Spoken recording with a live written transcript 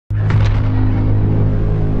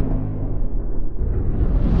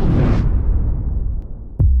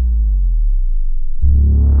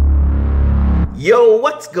Yo,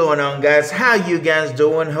 what's going on, guys? How you guys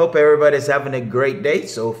doing? Hope everybody's having a great day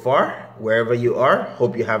so far. Wherever you are,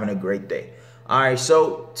 hope you're having a great day. Alright,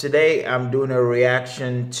 so today I'm doing a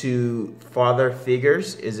reaction to Father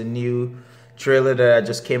Figures. Is a new trailer that I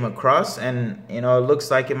just came across, and you know, it looks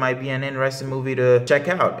like it might be an interesting movie to check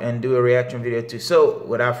out and do a reaction video to. So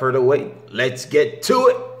without further wait, let's get to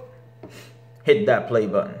it. Hit that play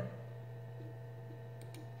button.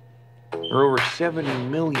 There are over 70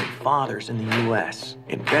 million fathers in the U.S.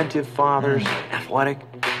 Inventive fathers, athletic,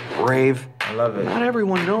 brave. I love it. Not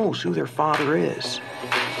everyone knows who their father is.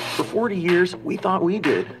 For 40 years, we thought we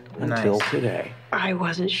did, until today. I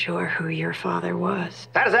wasn't sure who your father was.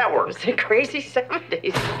 How does that work? It was the crazy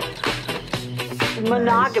 70s.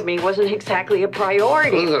 Monogamy wasn't exactly a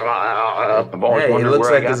priority. I've always Hey, it wondered looks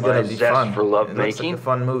where like I got it's gonna my be zest fun. for love It looks making. like a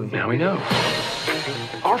fun movie. Now we know.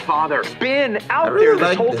 Our father's been out really there this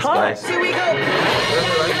like whole this time. guy. Here we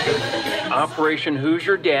go. Operation Who's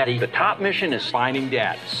Your Daddy? The top mission is finding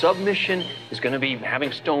Dad. Submission is going to be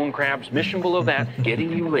having stone crabs. Mission below that,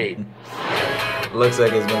 getting you laid. Looks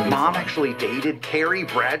like it's gonna be Mom fun. actually dated Carrie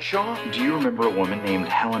Bradshaw? Do you remember a woman named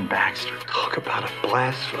Helen Baxter? Talk about a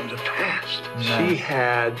blast from the past. Nice. She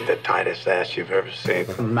had the tightest ass you've ever seen.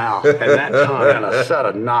 Mouth and that tongue and a set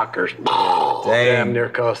of knockers. Damn near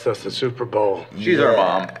cost us the Super Bowl. She's our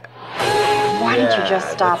mom. Why don't you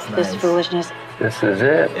just stop that's this nice. foolishness? This is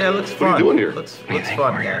it. Yeah, it looks fun. What are you doing here? Looks We fun, think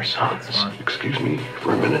we're your guys. sons. Looks fun. Excuse me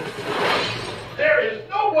for a minute. There is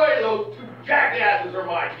no way those two jackasses are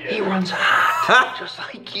my kids. He runs hot, just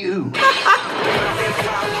like you.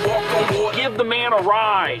 Give the man a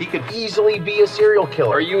ride. He could easily be a serial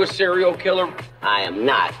killer. Are you a serial killer? I am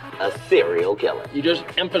not a serial killer. You just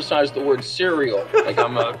emphasized the word serial. Like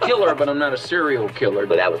I'm a killer, but I'm not a serial killer.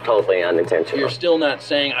 But that was totally unintentional. You're still not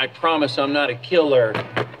saying, I promise I'm not a killer.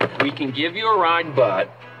 We can give you a ride, but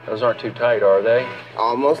those aren't too tight, are they?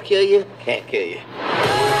 Almost kill you, can't kill you.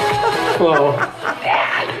 Hello.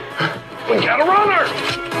 We got a runner!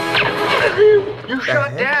 You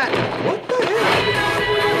shot Dad. What the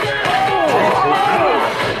hell?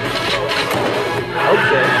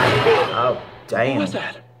 Okay. Oh, damn. What was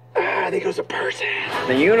that? I think it was a person.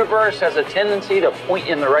 The universe has a tendency to point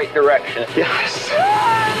in the right direction. Yes.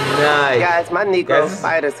 Nice. Guys, my Negro Guys,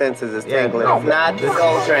 spider senses is yeah, tingling. no, It's not the this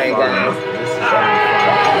Soul is Train, fun. guys.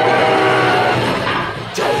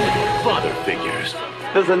 This is Father Figures.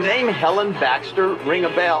 Does the name Helen Baxter ring a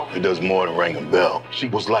bell? It does more than ring a bell. She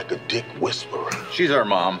was like a dick whisperer. She's our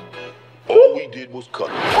mom. All we did was cut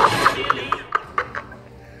her.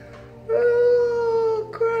 Oh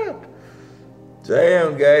crap!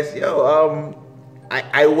 Damn, guys, yo,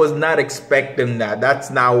 I was not expecting that. That's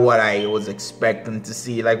not what I was expecting to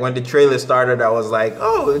see. Like when the trailer started, I was like,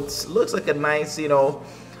 oh, it looks like a nice, you know,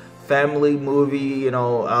 family movie. You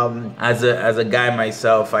know, as a guy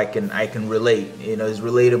myself, I can relate. You know, it's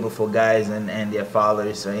relatable for guys and their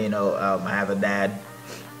fathers. So you know, I have a dad.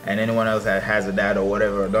 And anyone else that has a dad or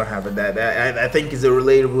whatever, or don't have a dad, I think it's a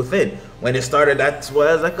relatable thing. When it started, that's why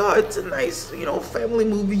I was like, oh, it's a nice, you know, family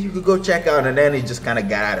movie you could go check out. And then it just kind of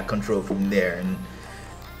got out of control from there. And,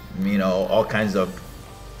 you know, all kinds of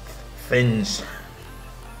things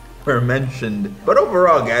were mentioned. But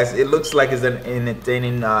overall, guys, it looks like it's an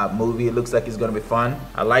entertaining movie. It looks like it's gonna be fun.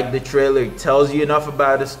 I like the trailer. It tells you enough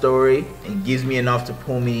about the story. It gives me enough to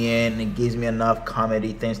pull me in. It gives me enough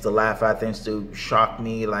comedy, things to laugh at, things to shock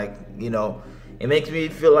me. Like, you know, it makes me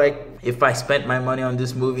feel like if I spent my money on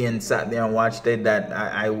this movie and sat there and watched it, that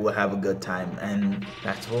I will have a good time. And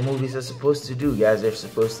that's what movies are supposed to do, guys. They're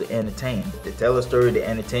supposed to entertain. They tell a story, they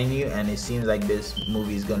entertain you, and it seems like this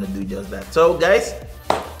movie is gonna do just that. So, guys,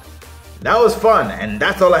 that was fun, and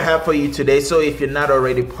that's all I have for you today. So if you're not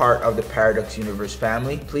already part of the Paradox Universe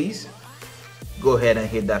family, please go ahead and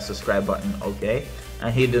hit that subscribe button, okay?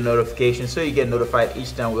 And hit the notification so you get notified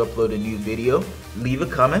each time we upload a new video. Leave a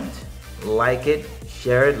comment, like it,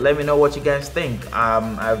 share it. Let me know what you guys think.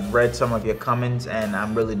 I've read some of your comments and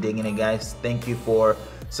I'm really digging it, guys. Thank you for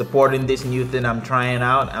supporting this new thing I'm trying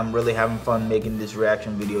out. I'm really having fun making this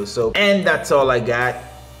reaction video. So, and that's all I got.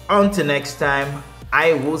 Until next time,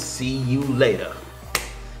 I will see you later.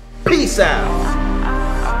 Peace out.